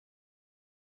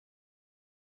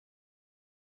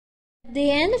At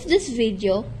the end of this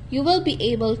video, you will be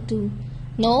able to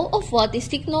know of what is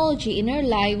technology in our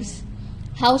lives,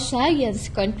 how science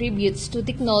contributes to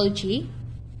technology,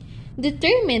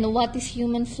 determine what is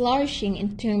human flourishing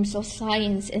in terms of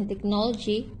science and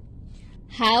technology,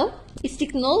 how is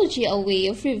technology a way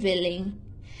of revealing,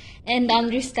 and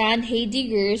understand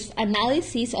Heidegger's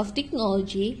analysis of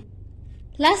technology.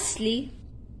 Lastly,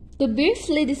 to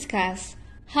briefly discuss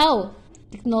how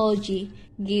technology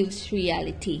gives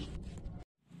reality.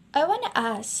 I want to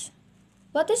ask,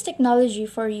 what is technology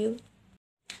for you?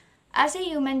 As a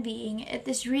human being, it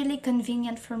is really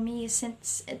convenient for me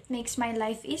since it makes my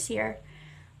life easier,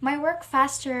 my work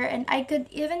faster, and I could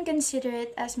even consider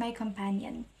it as my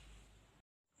companion.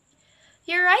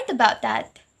 You're right about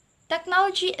that.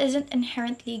 Technology isn't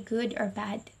inherently good or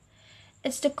bad.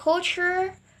 It's the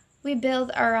culture we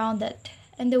build around it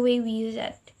and the way we use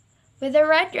it. With the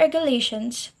right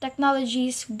regulations,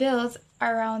 technologies built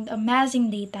around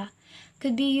amassing data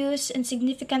could be used and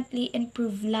significantly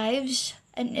improve lives,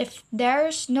 and if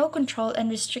there's no control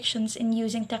and restrictions in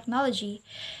using technology,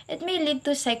 it may lead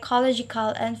to psychological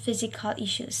and physical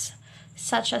issues,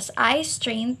 such as eye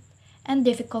strain and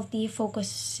difficulty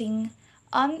focusing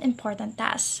on important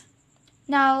tasks.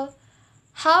 Now,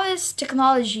 how is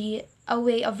technology a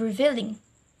way of revealing?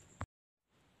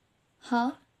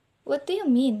 Huh? What do you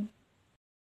mean?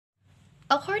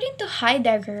 According to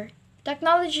Heidegger,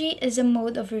 technology is a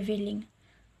mode of revealing.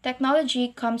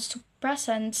 Technology comes to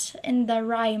presence in the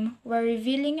rhyme where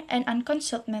revealing and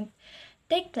unconcealment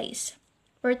take place,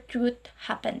 where truth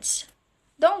happens.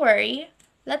 Don't worry,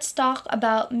 let's talk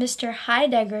about Mr.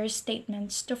 Heidegger's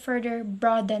statements to further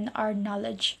broaden our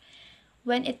knowledge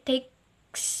when it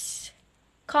takes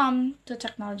come to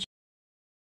technology.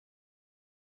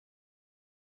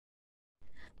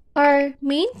 Our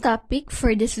main topic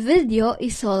for this video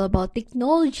is all about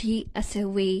technology as a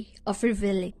way of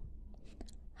revealing.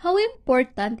 How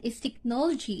important is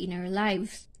technology in our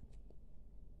lives?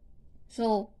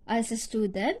 So, as a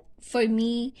student, for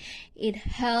me, it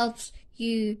helps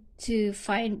you to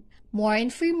find more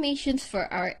information for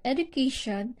our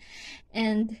education,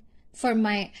 and for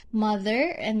my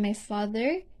mother and my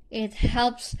father,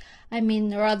 technology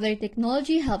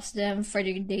helps them for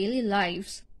their daily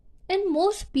lives. And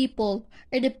most people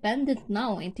are dependent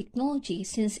now in technology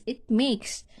since it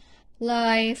makes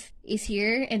life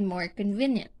easier and more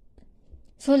convenient.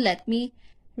 So let me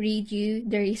read you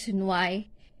the reason why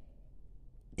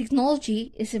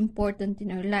technology is important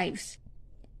in our lives.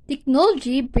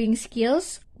 Technology brings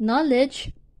skills,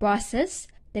 knowledge, process,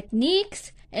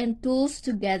 techniques, and tools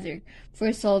together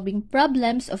for solving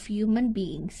problems of human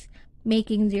beings,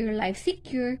 making their life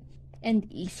secure and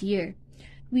easier.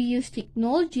 We use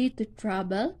technology to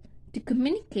travel, to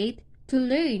communicate, to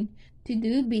learn, to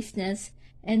do business,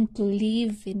 and to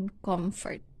live in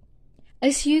comfort.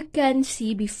 As you can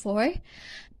see before,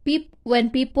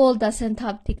 when people doesn't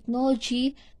have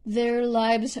technology, their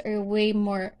lives are way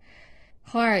more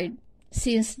hard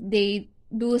since they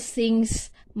do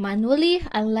things manually.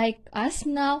 Unlike us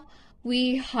now,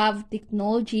 we have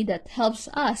technology that helps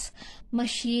us,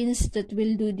 machines that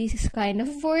will do this kind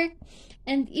of work,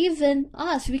 and even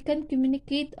us, we can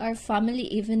communicate our family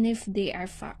even if they are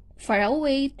far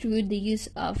away through the use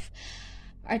of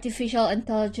artificial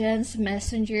intelligence,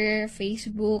 messenger,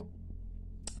 Facebook,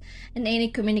 and any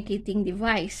communicating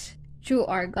device through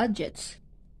our gadgets.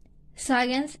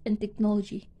 Science and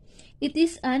technology. It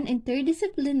is an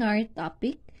interdisciplinary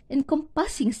topic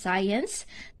encompassing science,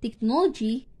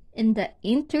 technology, and the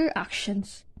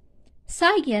interactions.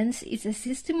 Science is a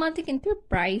systematic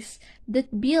enterprise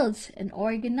that builds and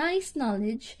organizes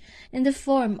knowledge in the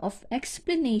form of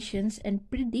explanations and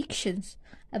predictions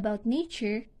about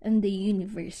nature and the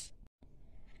universe.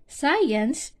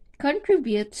 Science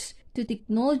contributes to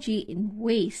technology in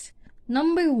ways.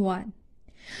 Number 1,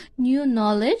 new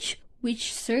knowledge,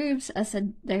 which serves as a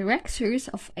direct source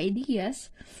of ideas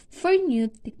for new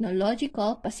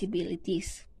technological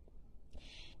possibilities.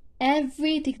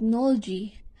 Every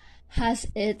technology has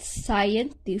its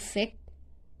scientific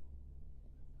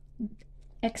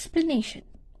explanation.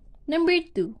 Number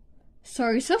 2,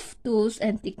 source of tools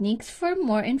and techniques for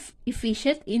more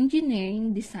efficient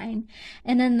engineering design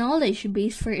and a knowledge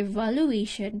base for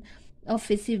evaluation of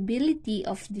feasibility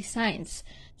of designs.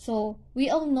 So we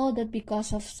all know that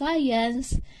because of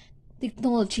science,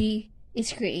 technology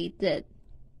is created.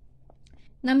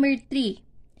 Number 3,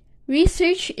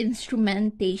 research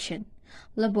instrumentation,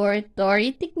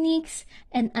 laboratory techniques,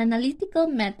 and analytical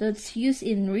methods used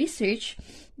in research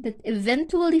that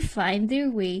eventually find their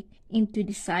way into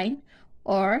design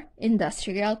or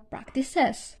industrial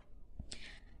practices.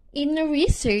 In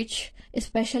research,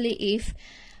 especially if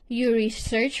you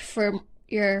research for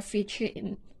your future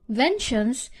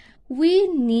inventions, we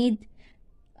need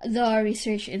the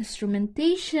research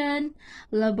instrumentation,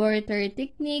 laboratory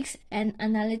techniques, and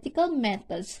analytical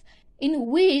methods in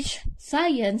which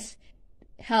science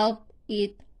help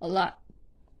it a lot.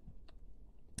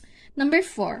 Number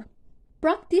 4,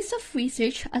 practice of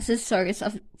research as a source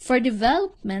for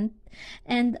development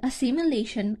and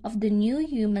assimilation of the new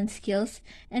human skills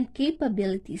and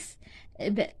capabilities,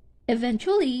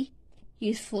 eventually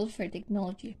useful for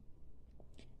technology.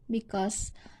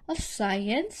 Because of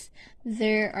science,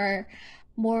 there are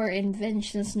more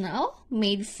inventions now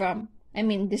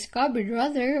discovered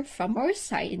rather from our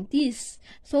scientists.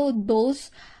 So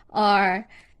those are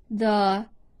the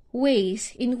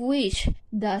ways in which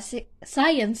the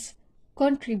science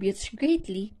contributes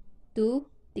greatly to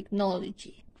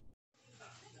technology.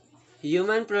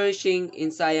 Human flourishing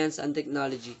in science and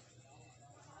technology.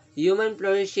 Human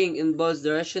flourishing involves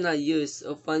the rational use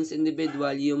of one's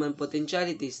individual human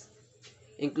potentialities,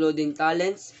 including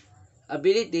talents,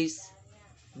 abilities,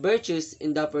 virtues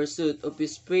in the pursuit of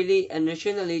his freely and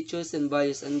rationally chosen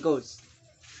values and goals.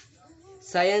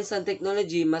 Science and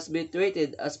technology must be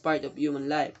treated as part of human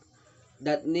life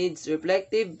that needs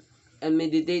reflective and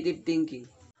meditative thinking.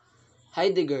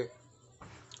 Heidegger.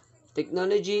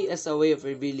 Technology as a way of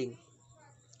revealing.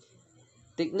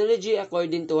 Technology,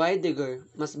 according to Heidegger,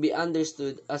 must be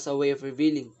understood as a way of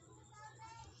revealing.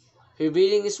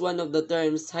 Revealing is one of the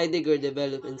terms Heidegger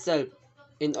developed himself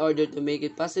in order to make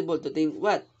it possible to think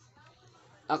what?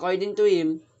 According to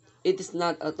him, it is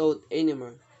not a thought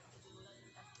anymore.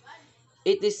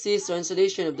 It is his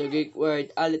translation of the Greek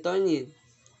word alèthenuein,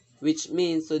 which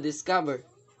means to discover,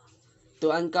 to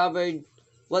uncover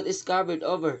what is covered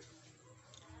over.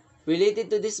 Related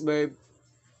to this verb,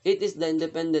 it is the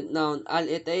independent noun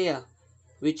ètheia,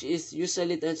 which is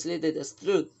usually translated as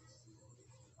truth.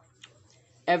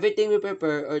 Everything we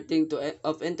prepare or think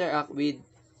of interact with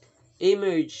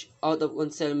emerge out of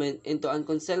concealment into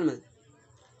unconcealment.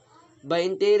 By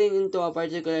entering into a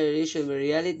particular relation with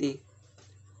reality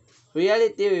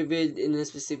revealed in a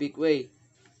specific way.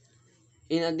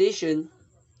 In addition,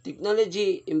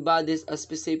 technology embodies a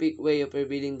specific way of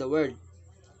revealing the world,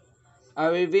 a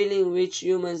revealing which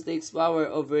humans takes power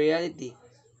over reality.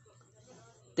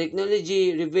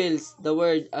 Technology reveals the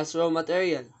world as raw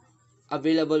material,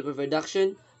 available for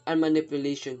production and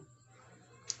manipulation.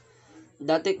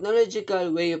 The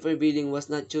technological way of revealing was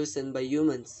not chosen by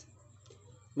humans.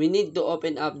 We need to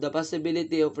open up the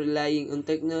possibility of relying on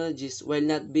technologies while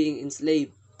not being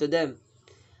enslaved to them,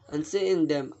 and seeing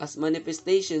them as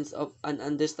manifestations of an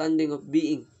understanding of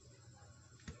being.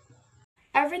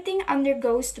 Everything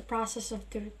undergoes the process of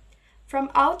truth.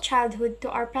 From our childhood to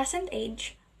our present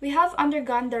age, we have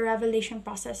undergone the revelation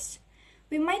process.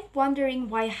 We might wondering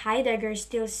why Heidegger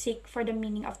still seek for the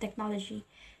meaning of technology,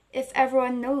 if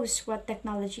everyone knows what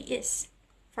technology is.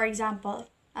 For example,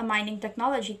 a mining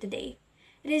technology today.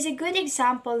 It is a good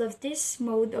example of this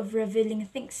mode of revealing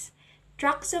things.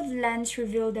 Tracts of lands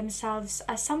reveal themselves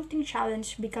as something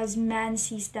challenged because man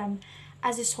sees them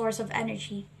as a source of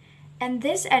energy. And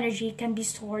this energy can be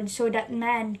stored so that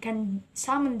man can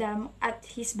summon them at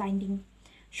his binding.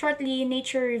 Shortly,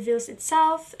 nature reveals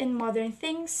itself in modern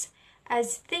things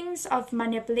as things of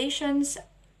manipulations,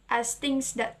 as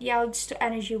things that yields to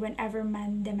energy whenever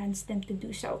man demands them to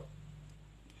do so.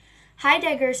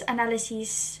 Heidegger's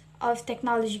analysis of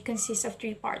technology consists of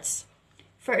 3 parts.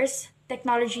 First,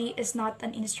 technology is not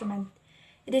an instrument.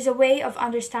 It is a way of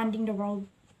understanding the world.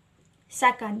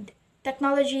 Second,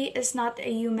 technology is not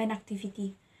a human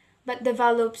activity, but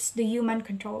develops the human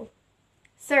control.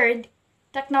 Third,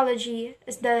 technology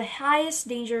is the highest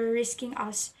danger, risking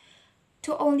us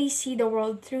to only see the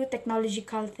world through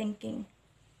technological thinking,